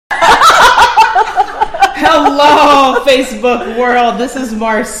Hello, Facebook world. This is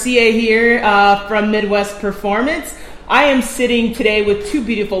Marcia here from Midwest Performance. I am sitting today with two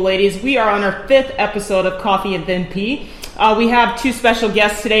beautiful ladies. We are on our 5th episode of Coffee and MP. We have two special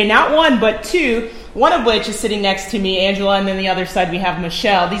guests today, not one, but two, one of which is sitting next to me, Angela, and then the other side we have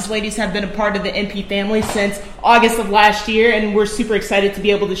Michelle. These ladies have been a part of the MP family since August of last year, and we're super excited to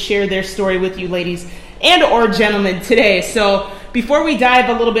be able to share their story with you ladies and or gentlemen today. So before we dive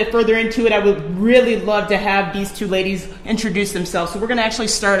a little bit further into it, I would really love to have these two ladies introduce themselves. So we're going to actually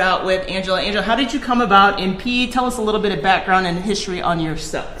start out with Angela. Angela, how did you come about MP? Tell us a little bit of background and history on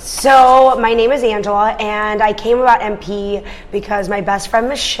yourself. So my name is Angela, and I came about MP because my best friend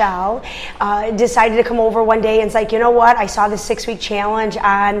Michelle decided to come over one day and it's like, you know what? I saw the 6-week challenge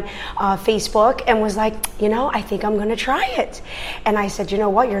on Facebook and was like, you know, I think I'm going to try it. And I said, you know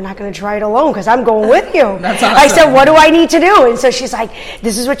what? You're not going to try it alone because I'm going with you. That's awesome. I said, what do I need to do? And so she's like,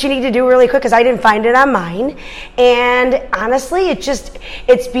 this is what you need to do really quick because I didn't find it on mine. And honestly,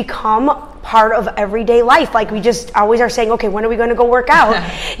 it's become part of everyday life. Like we just always are saying, okay, when are we going to go work out?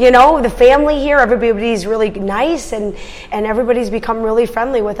 You know, the family here, everybody's really nice and everybody's become really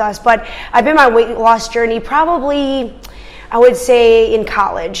friendly with us. But I've been on my weight loss journey probably, I would say, in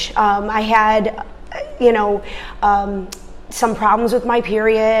college. I had, some problems with my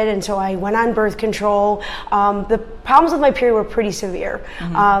period, and so I went on birth control. The problems with my period were pretty severe.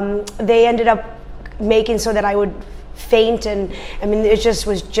 Mm-hmm. They ended up making so that I would faint, and I mean it just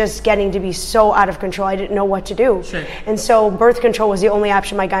was getting to be so out of control. I didn't know what to do. Sure. And so birth control was the only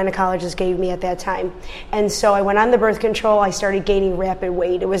option my gynecologist gave me at that time. And so I went on the birth control. I started gaining rapid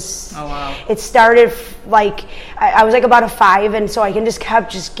weight. It was It started like I was like about a 5, and so I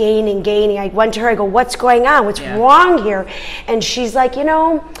kept gaining. I went to her, I go, what's going on? What's wrong here? And she's like, I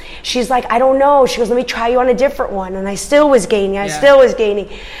don't know. She goes, let me try you on a different one. And I still was gaining.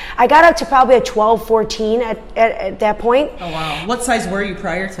 I got up to probably a 12, 14 at that point. Oh, wow. What size were you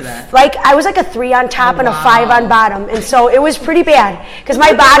prior to that? Like, I was like a 3 on top and a 5 on bottom. And so it was pretty bad because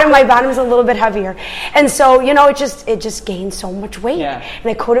my bottom's a little bit heavier. And so, it just gained so much weight. Yeah.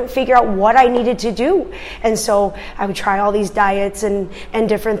 And I couldn't figure out what I needed to do. And so I would try all these diets and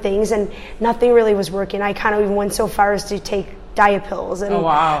different things, and nothing really was working. I kind of even went so far as to take diet pills and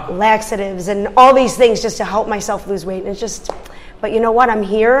laxatives and all these things just to help myself lose weight. And but you know what? I'm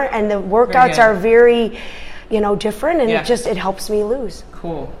here, and the workouts are very, different, and it helps me lose.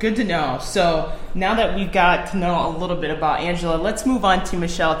 Cool. Good to know. So now that we've got to know a little bit about Angela, let's move on to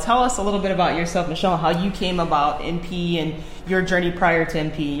Michelle. Tell us a little bit about yourself, Michelle, how you came about MP and your journey prior to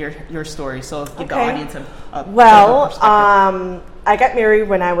MP, your story. So give the audience a perspective. I got married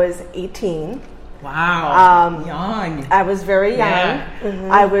when I was 18. Wow. Young. I was very young. Yeah.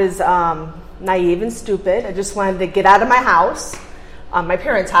 Mm-hmm. I was naive and stupid. I just wanted to get out of my house. My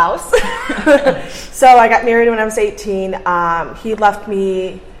parents' house. So I got married when I was 18. He left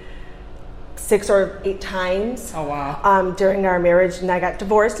me 6 or 8 times. Oh, wow. During our marriage, and I got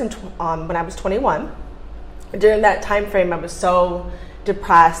divorced when I was 21. During that time frame, I was so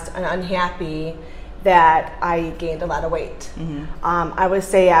depressed and unhappy that I gained a lot of weight. Mm-hmm. I would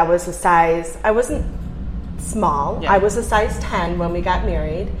say I wasn't small. Yeah. I was a size 10 when we got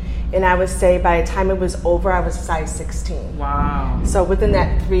married. And I would say by the time it was over, I was a size 16. Wow. So within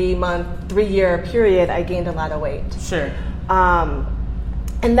that 3-year period, I gained a lot of weight. Sure.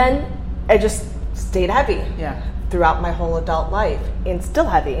 And then I just stayed heavy throughout my whole adult life, and still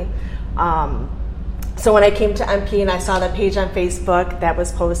heavy. So when I came to MP and I saw the page on Facebook that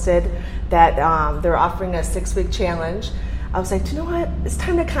was posted that they're offering a 6-week challenge, I was like, you know what? It's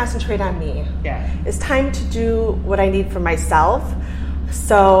time to concentrate on me. Yeah. It's time to do what I need for myself.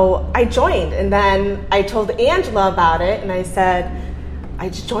 So I joined, and then I told Angela about it, and I said, I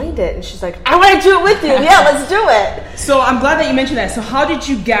just joined it. And she's like, I want to do it with you. Yeah, let's do it. So I'm glad that you mentioned that. So how did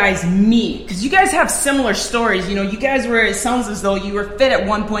you guys meet? Because you guys have similar stories. You guys it sounds as though you were fit at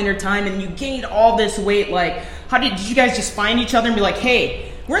one point in time and you gained all this weight. Like, did you guys just find each other and be like, hey,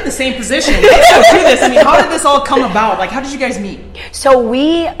 we're in the same position. Let's go do this. I mean, how did this all come about? Like, how did you guys meet? So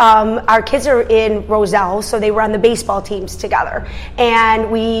we, our kids are in Roselle, so they were on the baseball teams together. And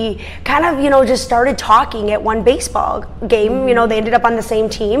we kind of, just started talking at one baseball game. Mm-hmm. They ended up on the same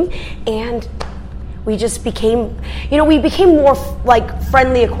team. And we just became more like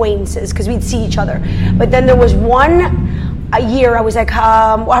friendly acquaintances because we'd see each other. But then there was a year, I was like,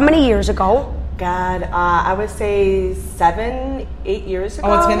 how many years ago? God, I would say 7, 8 years ago.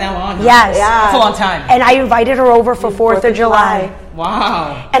 Oh, it's been that long. Huh? Yes. Yeah. It's a long time. And I invited her over for 4th of July.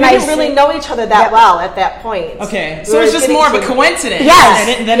 Wow. And we didn't really know each other that well at that point. Okay. So it was just more of a coincidence. Yes.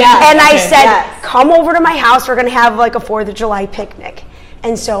 And I said, come over to my house. We're going to have like a 4th of July picnic.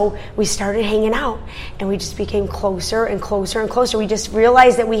 And so we started hanging out, and we just became closer and closer and closer. We just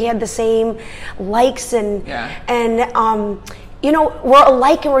realized that we had the same likes and you know, we're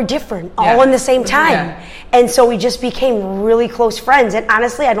alike and we're different all in the same time. Yeah. And so we just became really close friends. And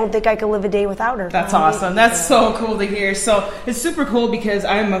honestly, I don't think I could live a day without her. That's awesome. That's so cool to hear. So it's super cool because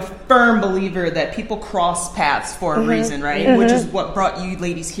I'm a firm believer that people cross paths for a reason, right? Which is what brought you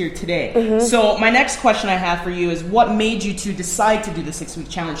ladies here today. So my next question I have for you is, what made you to decide to do the 6-week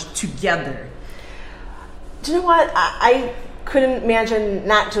challenge together? Do you know what? I couldn't imagine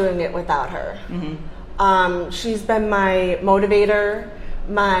not doing it without her. She's been my motivator,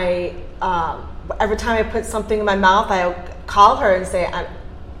 my every time I put something in my mouth, I call her and say,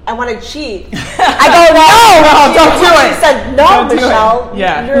 I want to cheat. I go, no, don't do it. She said, no,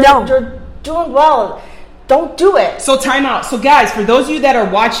 Michelle, you're doing well. Don't do it. So time out. So guys, for those of you that are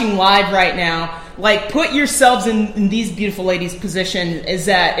watching live right now, like, put yourselves in these beautiful ladies' position, is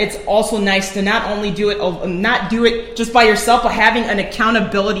that it's also nice to not only do it just by yourself, but having an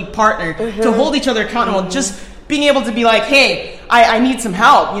accountability partner to hold each other accountable. Just being able to be like, hey, I need some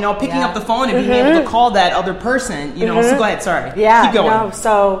help, you know, picking up the phone and being able to call that other person, you know. So go ahead, sorry. Yeah, keep going. No,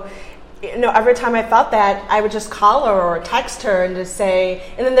 so, you know, every time I felt that, I would just call her or text her and just say,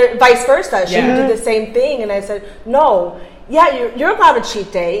 and then vice versa. She would do the same thing. And I said, no, you're allowed a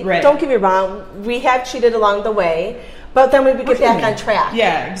cheat day. Right. Don't get me wrong. We have cheated along the way, but then we would get back on track.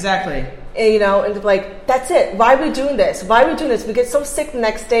 Yeah, exactly. And, you know, and like, that's it. Why are we doing this? Why are we doing this? We get so sick the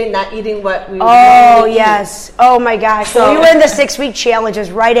next day not eating what we yes. Oh, my gosh. So we were in the 6-week challenges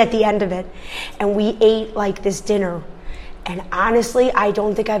right at the end of it, and we ate, like, this dinner. And honestly, I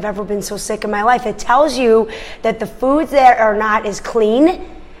don't think I've ever been so sick in my life. It tells you that the foods that are not as clean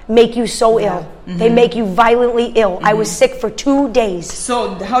make you so ill. They make you violently ill. I was sick for 2 days.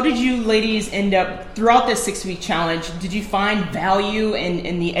 So how did you ladies end up, throughout this 6-week challenge, did you find value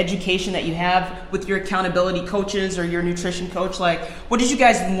in the education that you have with your accountability coaches or your nutrition coach? Like, what did you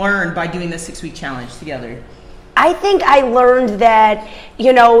guys learn by doing this 6-week challenge together? I think I learned that,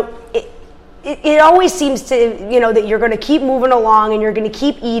 you know, it always seems to, you know, that you're going to keep moving along and you're going to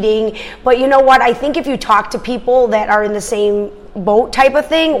keep eating. But you know what? I think if you talk to people that are in the same boat type of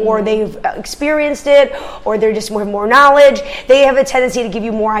thing, or they've experienced it, or they're just more knowledge, they have a tendency to give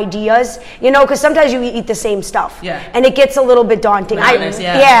you more ideas, you know, because sometimes you eat the same stuff and it gets a little bit daunting.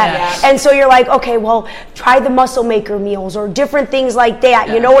 And so you're like, okay, well, try the Muscle Maker meals or different things like that.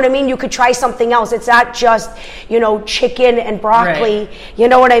 You know what I mean? You could try something else. It's not just, you know, chicken and broccoli. You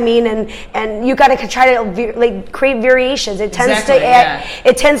know what I mean? And you got to try to create variations. It tends to add,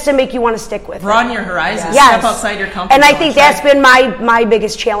 it tends to make you want to stick with broaden your horizons. Step outside your comfort zone. And I think that's been my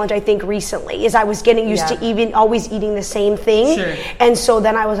biggest challenge, I think, recently, is I was getting used to always eating the same thing. And so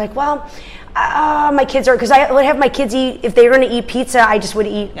then I was like, well, my kids are, because I would have my kids eat, if they were going to eat pizza, I just would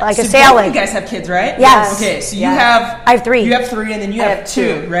eat like a salad. You guys have kids, right? Yes. Okay, so I have 3. You have 3, and then you have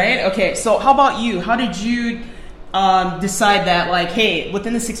 2, right? Okay, so how about you? How did you decide that, like, hey,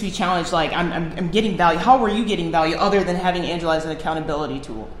 within the 6-week challenge, like, I'm getting value? How were you getting value other than having Angela as an accountability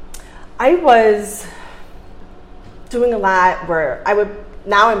tool? I was doing a lot where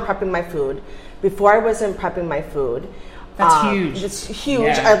now I'm prepping my food. Before I wasn't prepping my food. That's huge. It's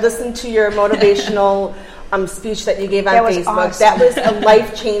huge. I listened to your motivational speech that you gave on Facebook. Awesome. That was a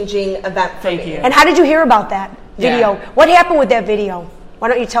life-changing event for me. And how did you hear about that video? What happened with that video? Why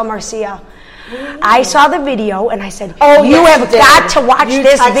don't you tell Marcia? I saw the video and I said, you have got to watch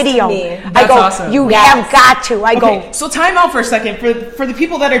this video. That's awesome. You have got to. I go. So time out for a second. For the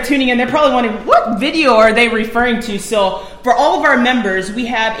people that are tuning in, they're probably wondering, what video are they referring to? So for all of our members, we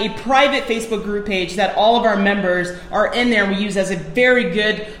have a private Facebook group page that all of our members are in there. We use as a very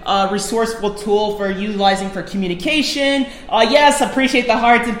good resourceful tool for utilizing for communication. Yes, appreciate the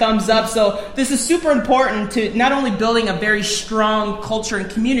hearts and thumbs up. So this is super important to not only building a very strong culture and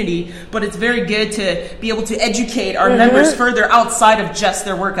community, but it's very good to be able to educate our members further outside of just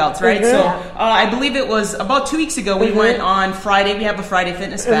their workouts, right? So I believe it was about 2 weeks ago we went on Friday. We have a Friday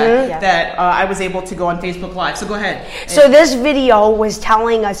Fitness Pack that I was able to go on Facebook Live. So go ahead. So this video was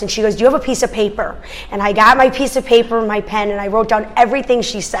telling us, and she goes, do you have a piece of paper? And I got my piece of paper and my pen, and I wrote down everything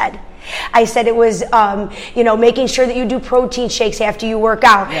she said. I said it was, making sure that you do protein shakes after you work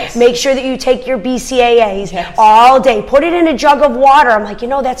out. Yes. Make sure that you take your BCAAs all day. Put it in a jug of water. I'm like,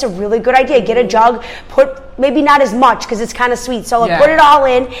 that's a really good idea. Get a jug. Put maybe not as much because it's kind of sweet. So put it all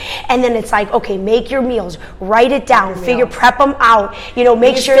in, and then it's like, okay, make your meals. Write it down. Prep them out.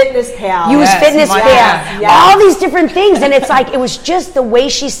 Make sure Fitness Pal. Use Fitness Pal. All these different things, and it's like it was just the way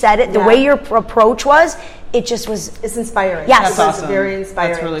she said it, the way your approach was. It just was. It's inspiring. Yes, it was very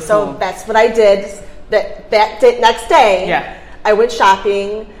inspiring. That's really cool. So that's what I did. That next day. I went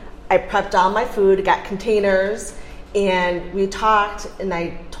shopping. I prepped all my food, got containers, and we talked, and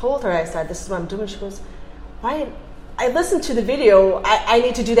I told her, I said, this is what I'm doing. She goes, why? I listened to the video. I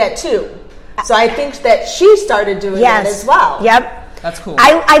need to do that too. So I think that she started doing that as well. Yep. That's cool.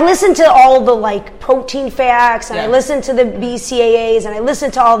 I listen to all the like protein facts, and I listen to the BCAAs, and I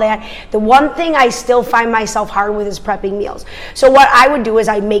listen to all that. The one thing I still find myself hard with is prepping meals. So what I would do is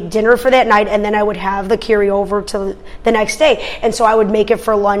I'd make dinner for that night, and then I would have the carryover to the next day. And so I would make it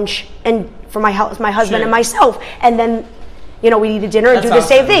for lunch and for my husband and myself, and then we eat a dinner and do the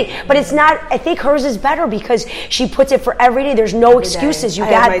same thing. But it's not, I think hers is better because she puts it for every day. There's no excuses. You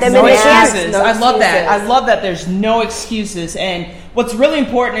got them in the hands. I love that. I love that there's no excuses. And what's really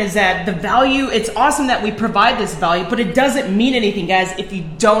important is that the value, it's awesome that we provide this value, but it doesn't mean anything, guys, if you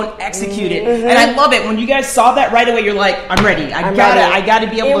don't execute it. And I love it. When you guys saw that right away, you're like, I'm ready. I got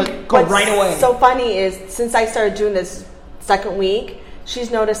to be able to go right away. What's so funny is since I started doing this second week,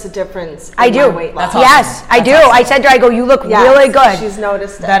 she's noticed a difference in my weight loss. Awesome. Yes, I do. Awesome. I said to her, I go, you look really good. She's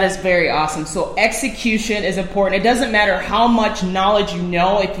noticed it. That is very awesome. So execution is important. It doesn't matter how much knowledge you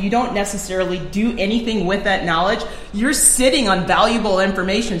know. If you don't necessarily do anything with that knowledge, you're sitting on valuable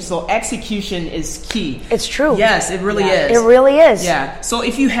information. So execution is key. It's true. Yes, it really is. It really is. Yeah. So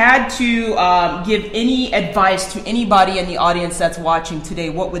if you had to give any advice to anybody in the audience that's watching today,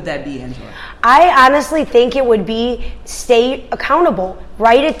 what would that be, Angela? I honestly think it would be stay accountable.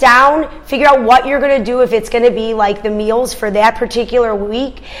 Write it down. Figure out what you're going to do if it's going to be like the meals for that particular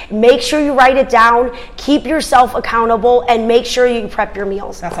week. Make sure you write it down. Keep yourself accountable and make sure you prep your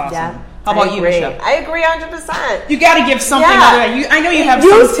meals. That's awesome. Yeah. How about you, Michelle? I agree 100%. You got to give something other than I know you have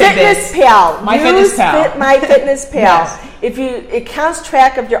Use some tidbits. MyFitnessPal. MyFitnessPal. MyFitnessPal. Yes. It counts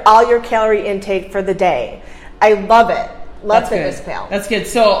track of all your calorie intake for the day. I love it. Love FitnessPal. That's good.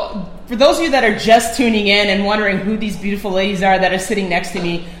 So for those of you that are just tuning in and wondering who these beautiful ladies are that are sitting next to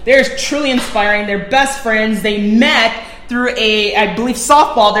me, they're truly inspiring. They're best friends. They met through I believe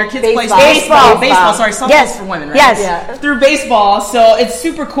softball. Their kids play baseball. Sorry, softball's for women, right? Yes. Yeah. Through baseball. So it's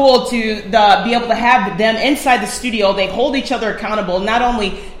super cool to be able to have them inside the studio. They hold each other accountable, not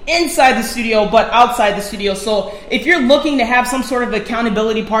only inside the studio but outside the studio. So if you're looking to have some sort of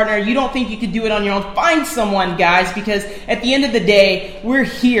accountability partner, you don't think you could do it on your own, find someone, guys, because at the end of the day, we're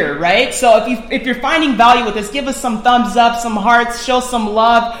here, right? So if you're finding value with this, give us some thumbs up, some hearts, show some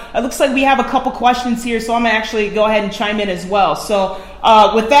love. It looks like we have a couple questions here, so I'm going to actually go ahead and chime in as well. So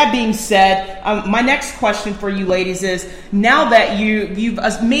with that being said, my next question for you ladies is, now that you've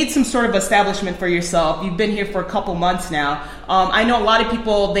made some sort of establishment for yourself, you've been here for a couple months now, I know a lot of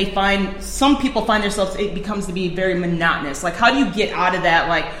people, some people find themselves, it becomes to be very monotonous. Like, how do you get out of that?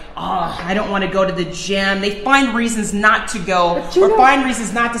 Like, I don't want to go to the gym. They find reasons not to go find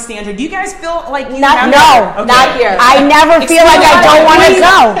reasons not to stand here. Do you guys feel like not here. I never feel like I don't want to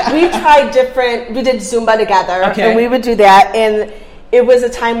go. We tried we did Zumba together, and we would do that, and it was a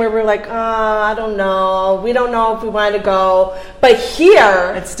time where we're like, I don't know. We don't know if we want to go. But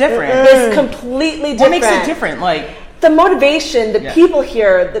here, it's different. It's completely different. What makes it different? Like, the motivation, the people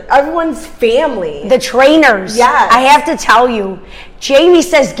here, everyone's family. The trainers. Yes. I have to tell you, Jamie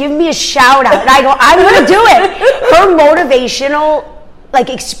says, give me a shout out. And I go, I'm going to do it. Her motivational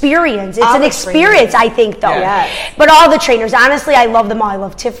experience. It's an experience, I think, though. Yes. But all the trainers, honestly, I love them all. I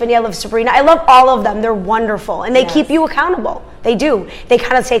love Tiffany. I love Sabrina. I love all of them. They're wonderful. And they keep you accountable. They do. They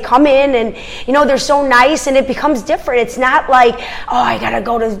kind of say, come in, and, they're so nice, and it becomes different. It's not like, I got to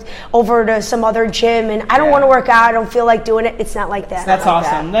go over to some other gym, and I don't want to work out. I don't feel like doing it. It's not like that. That's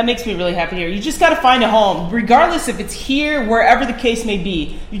awesome. That makes me really happy here. You just got to find a home, regardless if it's here, wherever the case may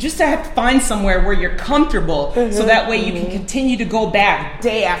be. You just have to find somewhere where you're comfortable, so that way you can continue to go back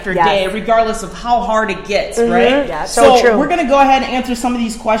day after day, regardless of how hard it gets, right? Yeah, so true. We're going to go ahead and answer some of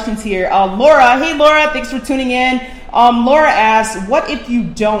these questions here. Laura, hey Laura, thanks for tuning in. Laura asks, what if you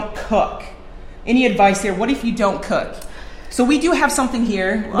don't cook? Any advice here? What if you don't cook? So we do have something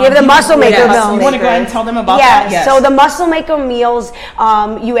here. We have the Muscle Maker meal. You want to go ahead and tell them about that? Yes. So the Muscle Maker meals,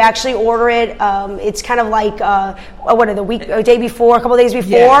 you actually order it. It's kind of like a day before, a couple of days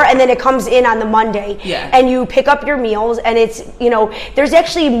before, and then it comes in on the Monday. Yeah. And you pick up your meals, and it's there's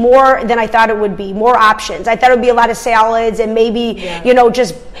actually more than I thought it would be. More options. I thought it would be a lot of salads and maybe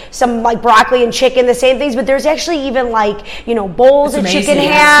just some like broccoli and chicken, the same things, but there's actually even like, you know, bowls of chicken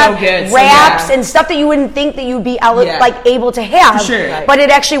half, wraps, and stuff that you wouldn't think that you'd be like able to have. For sure. But it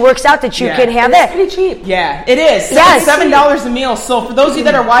actually works out that you can have it. It's pretty cheap. Yeah, it is. Yes. $7 a meal. So for those of you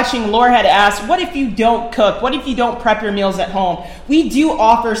that are watching, Laura had asked, what if you don't cook? What if you don't prep your meals at home? We do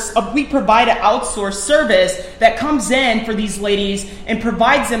offer, we provide an outsourced service that comes in for these ladies and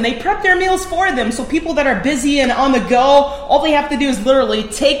provides them. They prep their meals for them. So people that are busy and on the go, all they have to do is literally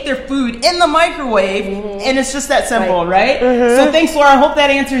take their food in the microwave, and it's just that simple, right? So thanks, Laura. I hope that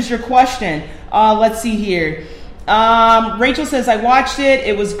answers your question. Let's see here. Rachel says, I watched it.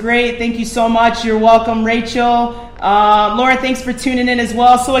 It was great. Thank you so much. You're welcome, Rachel. Laura, thanks for tuning in as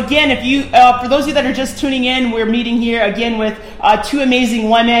well. So again, if you, for those of you that are just tuning in, we're meeting here again with two amazing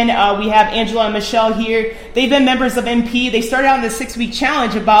women. We have Angela and Michelle here. They've been members of MP. They started out in the 6-week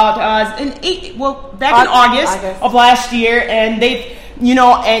challenge about back in August of last year, and they've, you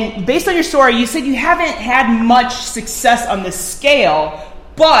know, and based on your story, you said you haven't had much success on the scale.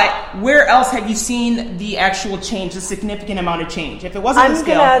 But where else have you seen the actual change, the significant amount of change? If it wasn't the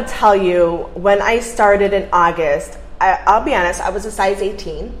scale. I'm going to tell you, when I started in August, I'll be honest, I was a size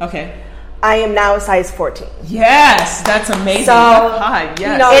 18. Okay. I am now a size 14. Yes, that's amazing. So, yes.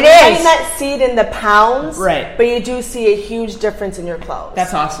 You know, it you is. might not see it in the pounds, right? But you do see a huge difference in your clothes.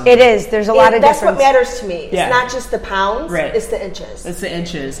 That's awesome. It is. There's a lot of that's difference. That's what matters to me. Yeah. It's not just the pounds, right. It's the inches. It's the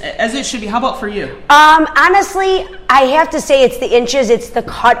inches, as it should be. How about for you? Honestly, I have to say it's the inches. It's the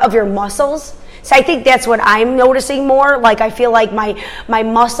cut of your muscles. So I think that's what I'm noticing more. Like, I feel like my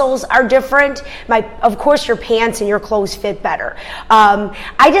muscles are different. Of course, your pants and your clothes fit better.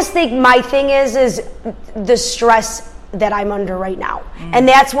 I just think my thing is the stress that I'm under right now. And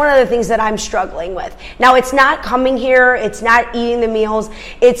that's one of the things that I'm struggling with. Now, it's not coming here. It's not eating the meals.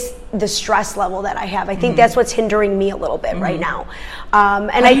 It's the stress level that I have. I think that's what's hindering me a little bit right now.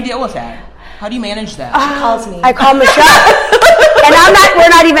 And how do you deal with that? How do you manage that? She calls me. I call Michelle. And we're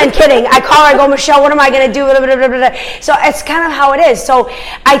not even kidding. I call her, I go, Michelle, what am I going to do? Blah, blah, blah, blah, blah. So it's kind of how it is. So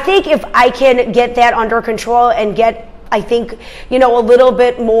I think if I can get that under control and get, I think, you know, a little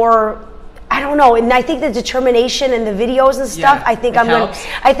bit more, I don't know, and I think the determination and the videos and stuff, I think I'm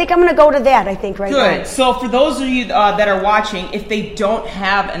going to go to that, I think, right now. Good. So for those of you that are watching, if they don't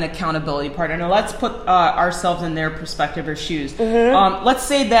have an accountability partner, now let's put ourselves in their perspective or shoes. Let's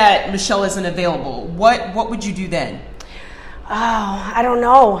say that Michelle isn't available. What would you do then? Oh, I don't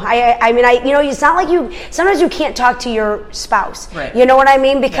know. I mean, you know, it's not like sometimes you can't talk to your spouse. Right. You know what I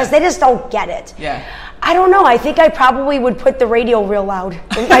mean? Because they just don't get it. Yeah. I don't know. I think I probably would put the radio real loud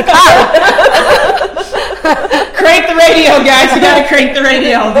in my car. Crank the radio, guys. You got to crank the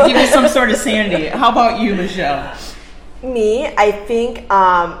radio to give you some sort of sanity. How about you, Michelle? Me, I think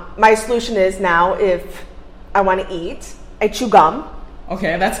my solution is now, if I want to eat, I chew gum.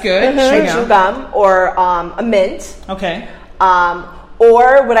 Okay, that's good. Chew gum or a mint. Okay.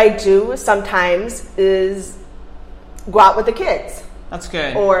 Or what I do sometimes is go out with the kids. That's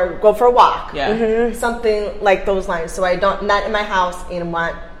good. Or go for a walk. Yeah. Something like those lines. So I don't, not in my house and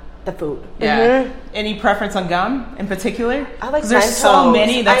want the food. Yeah. Any preference on gum in particular? I like Mentos. There's so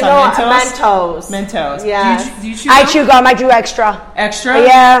many that's on Mentos. Mentos. Yeah. Do you chew gum? I chew gum. I chew extra. Extra?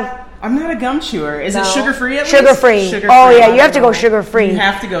 Yeah. I'm not a gum chewer. Is it sugar-free at least? Sugar-free. Oh, yeah. You have to go sugar-free. You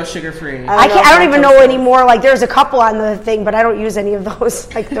have to go sugar-free. I don't even know anymore. Like, there's a couple on the thing, but I don't use any of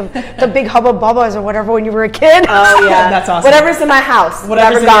those. Like the big Hubba Bubbas or whatever when you were a kid. Oh, yeah. That's awesome. Whatever's in my house.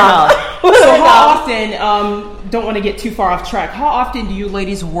 Whatever's in your house. So how often, don't want to get too far off track, how often do you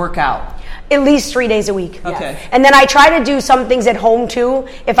ladies work out? At least 3 days a week. Okay. And then I try to do some things at home too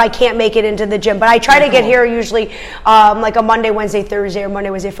if I can't make it into the gym. But I try to get here usually like a Monday, Wednesday, Thursday, or Monday,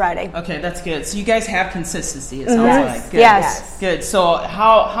 Wednesday, Friday. Okay, that's good. So you guys have consistency, it sounds like. Good. Yes. Good. So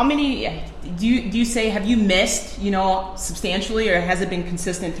how many do you say have you missed, you know, substantially, or has it been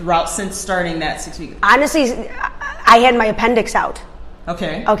consistent throughout since starting that 6 weeks? Honestly, I had my appendix out.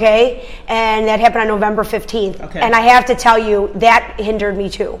 Okay. And that happened on November 15th. Okay. And I have to tell you, that hindered me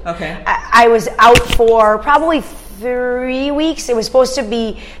too. Okay. I was out for probably 3 weeks. It was supposed to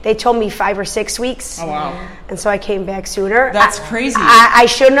be, they told me 5 or 6 weeks. Oh, wow. And so I came back sooner. That's crazy. I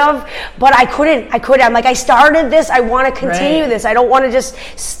shouldn't have, but I couldn't. I'm like, I started this. I want to continue this. I don't want to just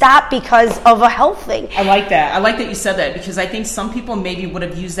stop because of a health thing. I like that. I like that you said that, because I think some people maybe would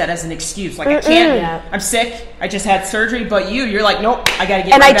have used that as an excuse. Like, I can't, I'm sick, I just had surgery, but you're like, nope, I got to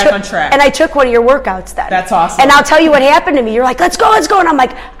get back on track. And I took one of your workouts then. That's awesome. And I'll tell you what happened to me. You're like, let's go. And I'm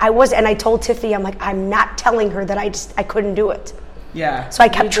like, and I told Tiffany, I'm like, I'm not telling her that I couldn't do it. Yeah. So I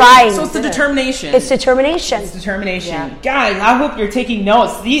kept trying. So it's the determination. It's determination. It's determination. Yeah. Guys, I hope you're taking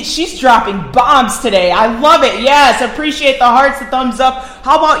notes. She's dropping bombs today. I love it. Yes, appreciate the hearts, the thumbs up.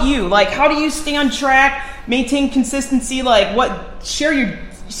 How about you? Like, how do you stay on track, maintain consistency? Like,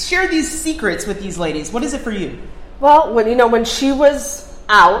 share these secrets with these ladies. What is it for you? Well, when she was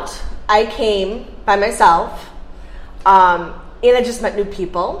out, I came by myself, and I just met new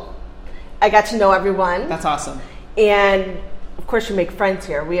people. I got to know everyone. That's awesome. And of course, you make friends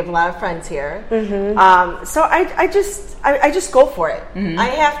here. We have a lot of friends here. Mm-hmm. So I just go for it. Mm-hmm. I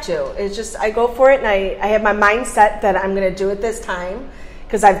have to. It's just I go for it, and I have my mindset that I'm going to do it this time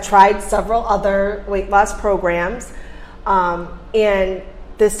because I've tried several other weight loss programs, and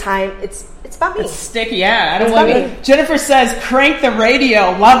this time it's about me. It's sticky, yeah. I don't love it. Jennifer says, crank the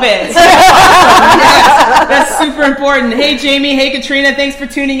radio. Love it. Yes, that's super important. Hey, Jamie. Hey, Katrina. Thanks for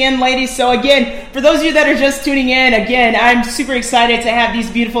tuning in, ladies. So again, for those of you that are just tuning in, again, I'm super excited to have these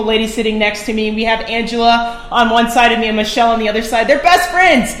beautiful ladies sitting next to me. We have Angela on one side of me and Michelle on the other side. They're best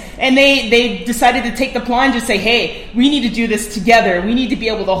friends. And they decided to take the plunge and say, hey, we need to do this together. We need to be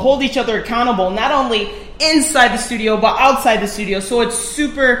able to hold each other accountable, not only inside the studio, but outside the studio. So it's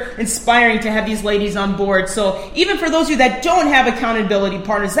super inspiring to have these ladies on board. So even for those of you that don't have accountability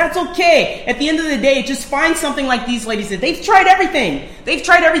partners, that's okay. At the end of the day, just find something like these ladies did. They've tried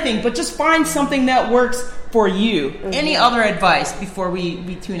everything, but just find something that works for you. Mm-hmm. Any other advice before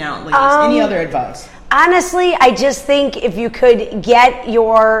we tune out, ladies? Any other advice? Honestly, I just think if you could get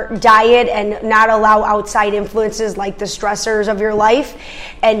your diet and not allow outside influences like the stressors of your life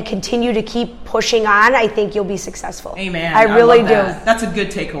and continue to keep pushing on, I think you'll be successful. Amen. I really do. That's a good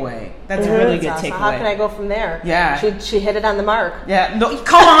takeaway. That's a really good takeaway. How can I go from there? Yeah. She hit it on the mark. Yeah. No,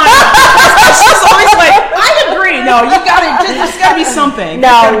 come on. She's always like, I agree. No, you got it. There's got to be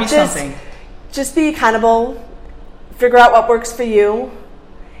something. Just be accountable. Figure out what works for you,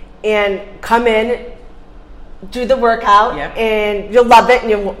 and come in. Do the workout, and you'll love it,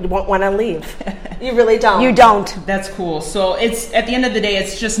 and you won't want to leave. You really don't. You don't. That's cool. So it's at the end of the day,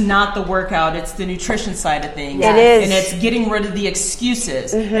 it's just not the workout; it's the nutrition side of things. Yes. It is, and it's getting rid of the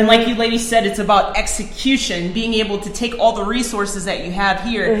excuses. Mm-hmm. And like you ladies said, it's about execution, being able to take all the resources that you have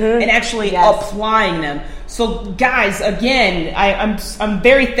here and actually applying them. So guys, again, I'm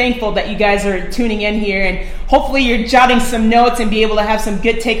very thankful that you guys are tuning in here, and hopefully you're jotting some notes and be able to have some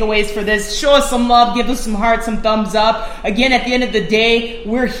good takeaways for this. Show us some love, give us some hearts, some thumbs up. Again, at the end of the day,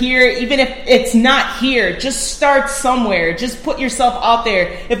 we're here. Even if it's not here, just start somewhere. Just put yourself out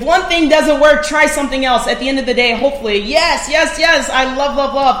there. If one thing doesn't work, try something else. At the end of the day, hopefully, yes. I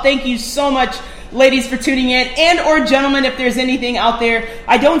love. Thank you so much, ladies, for tuning in, and or gentlemen, if there's anything out there.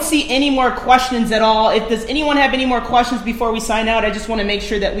 I don't see any more questions at all. If does anyone have any more questions before we sign out? I just want to make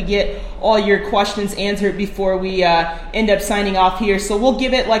sure that we get all your questions answered before we end up signing off here. So we'll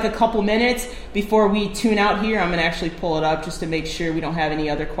give it like a couple minutes before we tune out here. I'm going to actually pull it up just to make sure we don't have any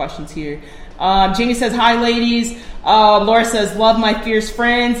other questions here. Jamie says, hi, ladies. Laura says, love my fierce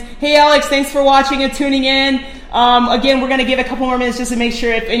friends. Hey, Alex, thanks for watching and tuning in. Again, we're going to give a couple more minutes just to make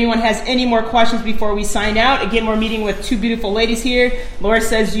sure if anyone has any more questions before we sign out. Again, we're meeting with two beautiful ladies here. Laura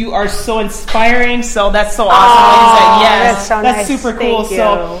says, you are so inspiring. So that's so awesome. Yes, that's so that's nice. Super cool. Thank you.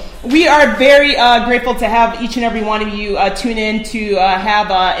 So we are very grateful to have each and every one of you tune in to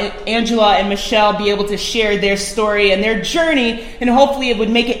have Angela and Michelle be able to share their story and their journey, and hopefully it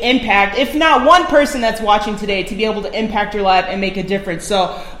would make an impact, if not one person that's watching today, to be able to impact your life and make a difference.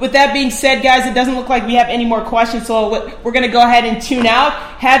 So with that being said, guys, it doesn't look like we have any more questions, so we're going to go ahead and tune out.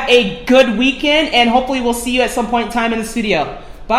 Have a good weekend, and hopefully we'll see you at some point in time in the studio.